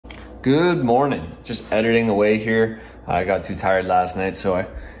Good morning. Just editing away here. I got too tired last night, so I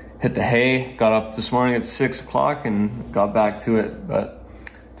hit the hay, got up this morning at 6 o'clock and got back to it. But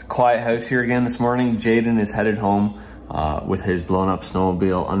it's a quiet house here again this morning. Jaden is headed home with his blown up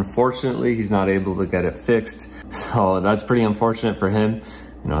snowmobile. Unfortunately, he's not able to get it fixed. So that's pretty unfortunate for him.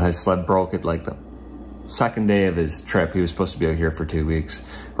 You know, his sled broke at like the second day of his trip. He was supposed to be out here for 2 weeks.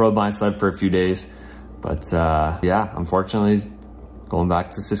 Rode my sled for a few days. But yeah, unfortunately, going back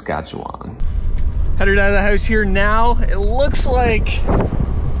to Saskatchewan. Headed out of the house here now. It looks like,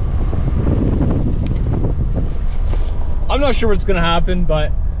 I'm not sure what's gonna happen,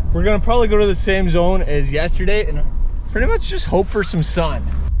 but we're gonna probably go to the same zone as yesterday and pretty much just hope for some sun.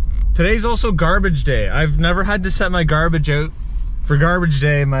 Today's also garbage day. I've never had to set my garbage out for garbage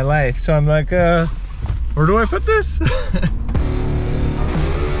day in my life. So I'm like, where do I put this?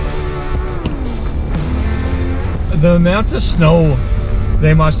 The amount of snow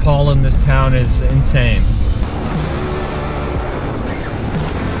they must haul in this town is insane.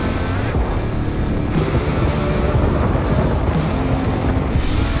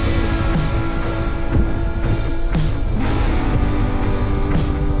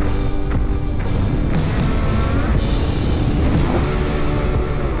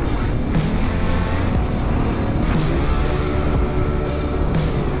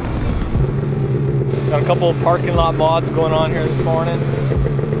 Got a couple of parking lot mods going on here this morning.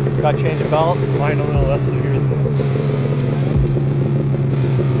 Got to change a belt. Mine a little less severe than this.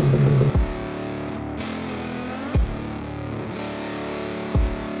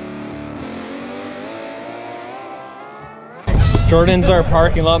 Jordan's our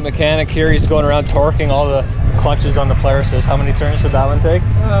parking lot mechanic here. He's going around torquing all the clutches on the Polaris. How many turns did that one take?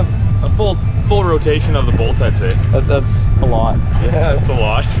 A full rotation of the bolt, I'd say. That's a lot. Yeah, it's a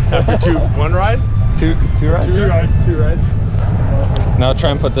lot. After one ride? Two rides? Two rides. Now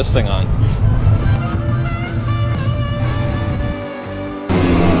try and put this thing on.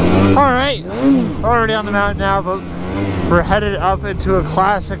 All right, we're already on the mountain now, but we're headed up into a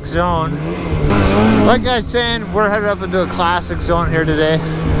classic zone. Like I was saying, we're headed up into a classic zone here today,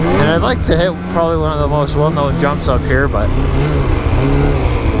 and I'd like to hit probably one of the most well-known jumps up here, but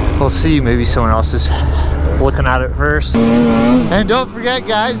we'll see. Maybe someone else is looking at it first. And don't forget,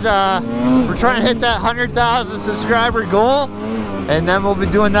 guys, we're trying to hit that 100,000 subscriber goal, and then we'll be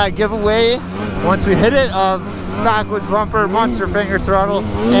doing that giveaway once we hit it of backwards bumper, monster finger throttle,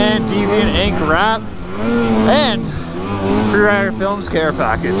 and deviant anchor wrap, and Freerider Filmz care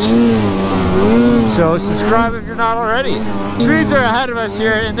package. So subscribe if you're not already. Swedes are ahead of us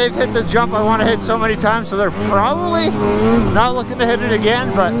here, and they've hit the jump I want to hit so many times, so they're probably not looking to hit it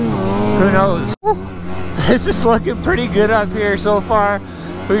again, but who knows. This is looking pretty good up here so far.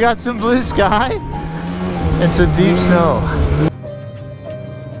 We got some blue sky and some deep snow.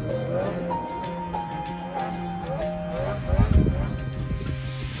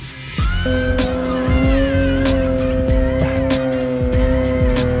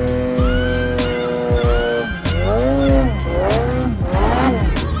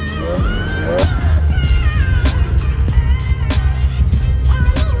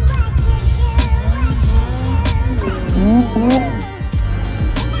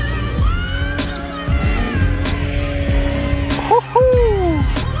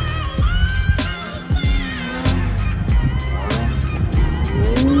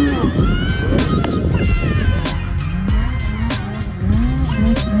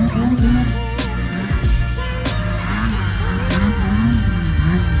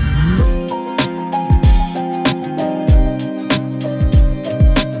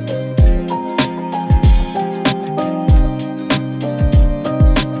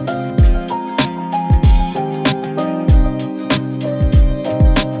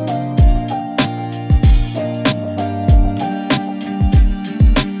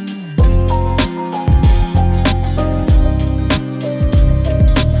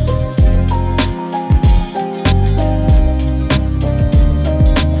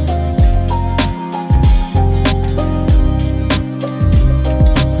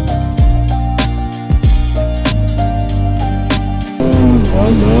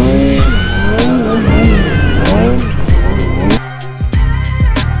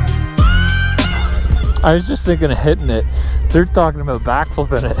 I was just thinking of hitting it. They're talking about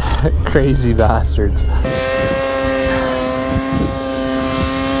backflipping it. Crazy bastards.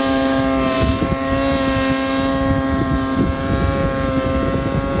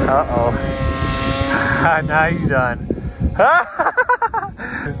 Uh-oh. Now you're done.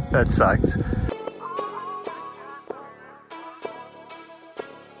 That sucks.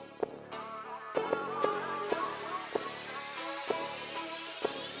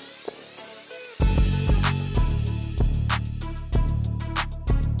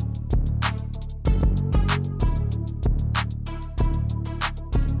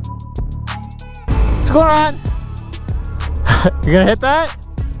 going on? You gonna hit that?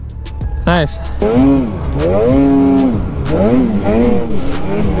 Nice.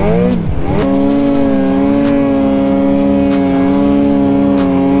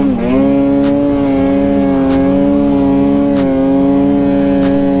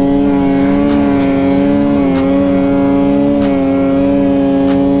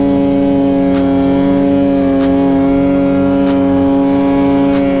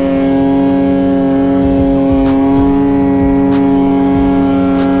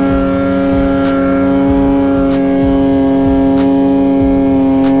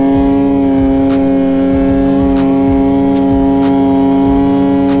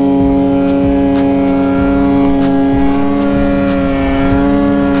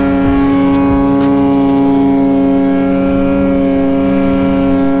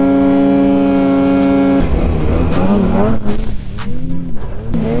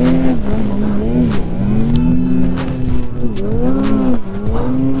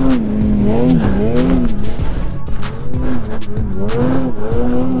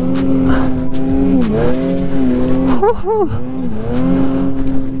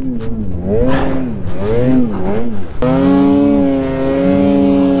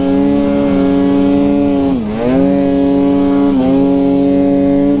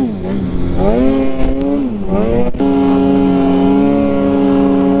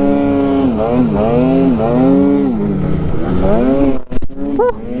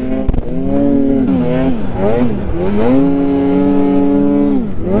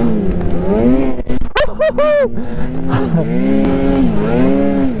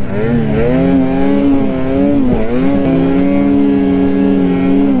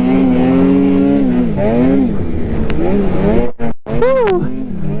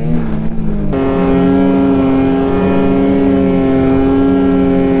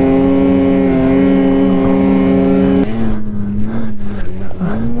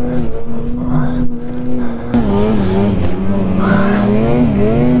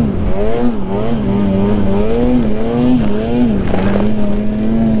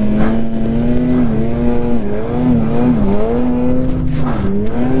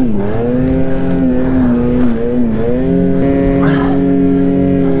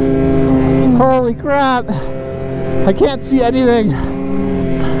 Holy crap! I can't see anything.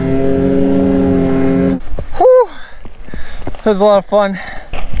 Whew. That was a lot of fun.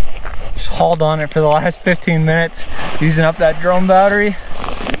 Just hauled on it for the last 15 minutes, using up that drone battery.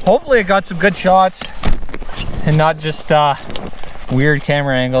 Hopefully it got some good shots and not just weird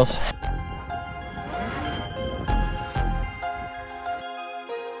camera angles.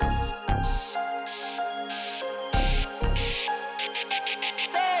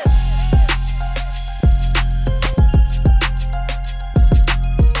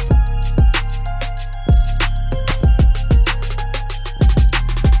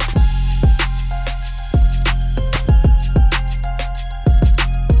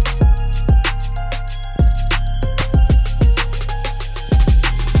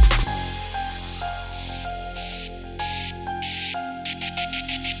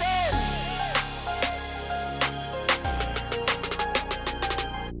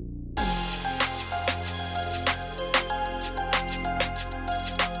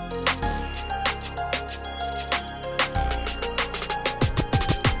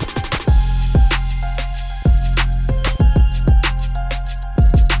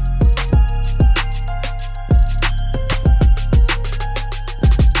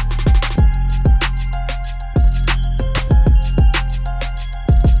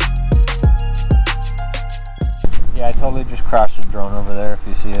 Yeah, I totally just crashed the drone over there if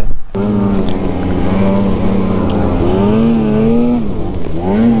you see it.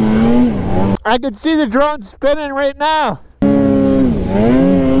 I can see the drone spinning right now.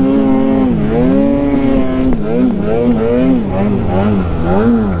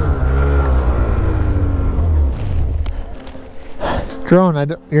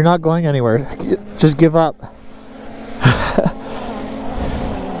 Drone, you're not going anywhere. Just give up.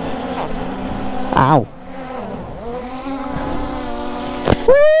 Ow.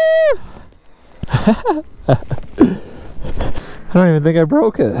 I don't even think I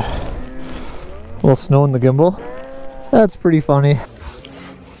broke it. A little snow in the gimbal. That's pretty funny.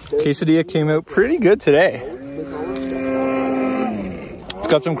 Quesadilla came out pretty good today. It's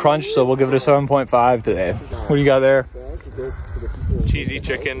got some crunch, so we'll give it a 7.5 today. What do you got there? Cheesy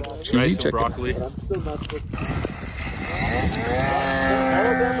chicken, rice and broccoli. That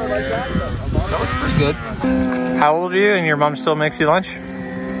was pretty good. How old are you and your mom still makes you lunch?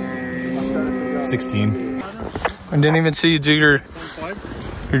 16. I didn't even see you do your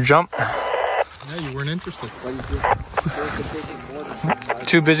jump. Yeah, you weren't interested.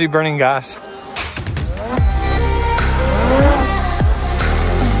 Too busy burning gas.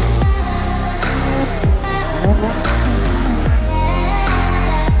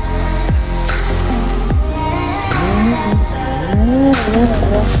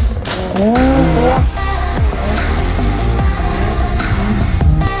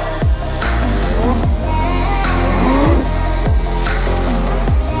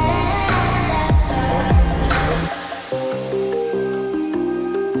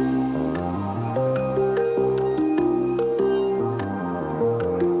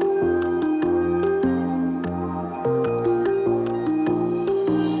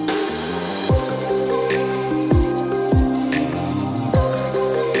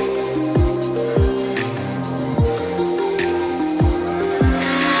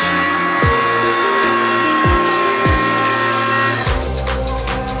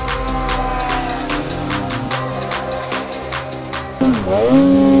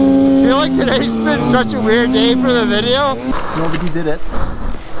 I feel like today's been such a weird day for the video. Nobody did it.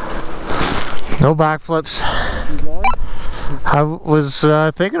 No backflips. I was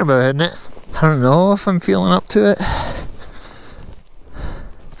thinking about hitting it. I don't know if I'm feeling up to it.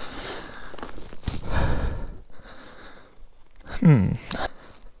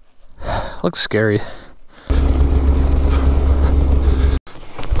 Looks scary. I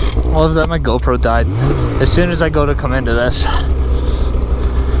love that my GoPro died as soon as I go to come into this.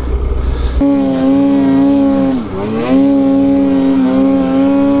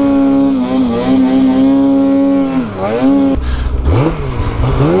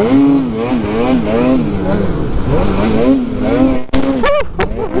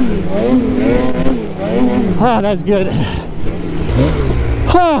 Ah, that's good.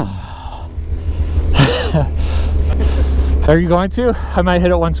 Are you going to? I might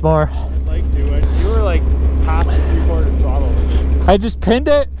hit it once more. I'd like to. You were like half to 3/4 throttle. I just pinned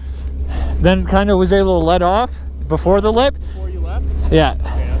it, then kind of was able to let off before the lip. Before you left? Yeah.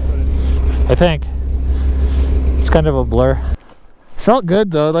 Okay, that's what it is. I think. It's kind of a blur. Felt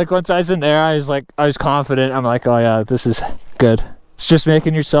good though. Like once I was in there, I was confident. I'm like, oh yeah, this is good. It's just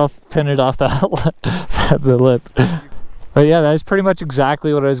making yourself pin it off that the lip. But yeah, that is pretty much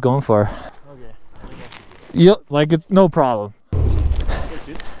exactly what I was going for. Okay. You like it's no problem.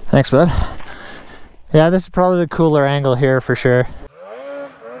 Thanks, bud. Yeah, this is probably the cooler angle here for sure.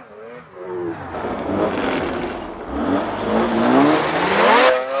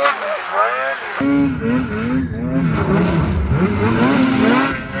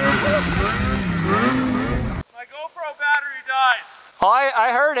 My GoPro battery died. Oh,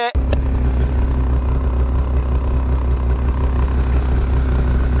 I heard it.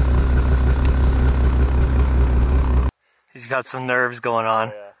 He's got some nerves going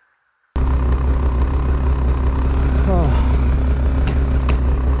on. Oh, yeah.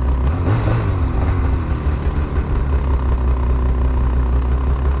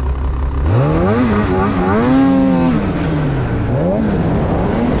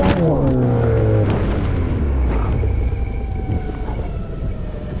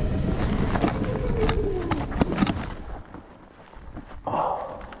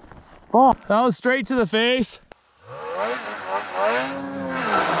 Oh, That was straight to the face.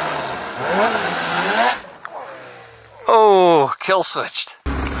 oh, kill switched.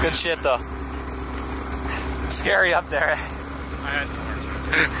 Good shit though. Scary up there. I had some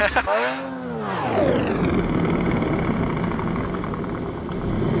more.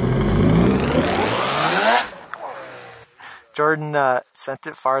 Jordan sent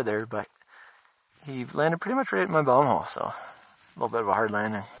it farther, but he landed pretty much right at my bum hole, so a little bit of a hard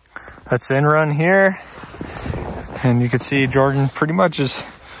landing. That's in run here, and you can see Jordan pretty much is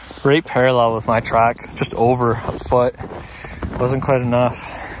right parallel with my track, just over a foot. Wasn't quite enough.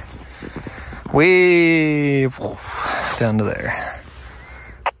 Way down to there.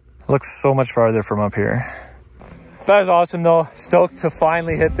 Looks so much farther from up here. That was awesome though. Stoked to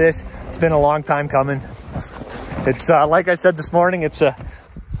finally hit this. It's been a long time coming. It's like I said this morning, it's a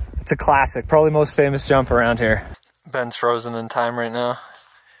classic, probably most famous jump around here. Ben's frozen in time right now.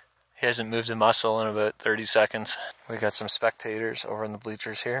 He hasn't moved a muscle in about 30 seconds. We got some spectators over in the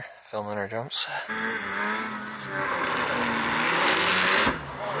bleachers here, filming our jumps.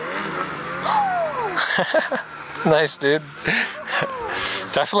 Nice, dude.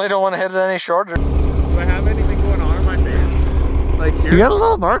 Definitely don't want to hit it any shorter. Do I have anything going on in my face? Like here? You got a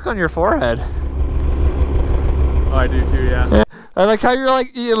little mark on your forehead. Oh, I do too, yeah. I like how you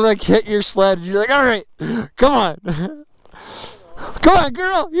like hit your sled and you're like, all right, come on. Come on,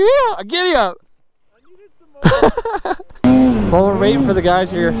 girl. Yeah, giddy up. I needed some more. While we're waiting for the guys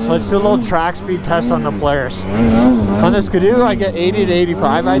here, let's do a little track speed test on the Polaris. On this Skidoo, I get 80 to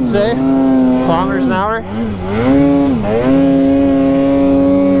 85, I'd say, kilometers an hour.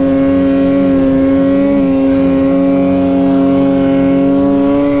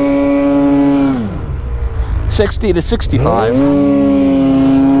 60 to 65.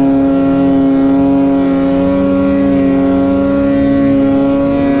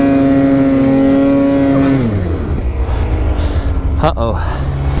 Uh-oh.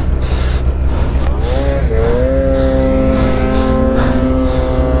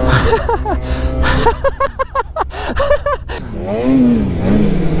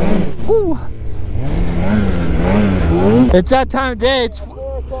 Ooh. It's that time of day.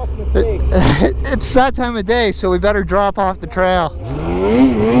 It's that time of day, so we better drop off the trail.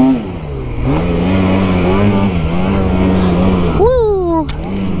 Woo!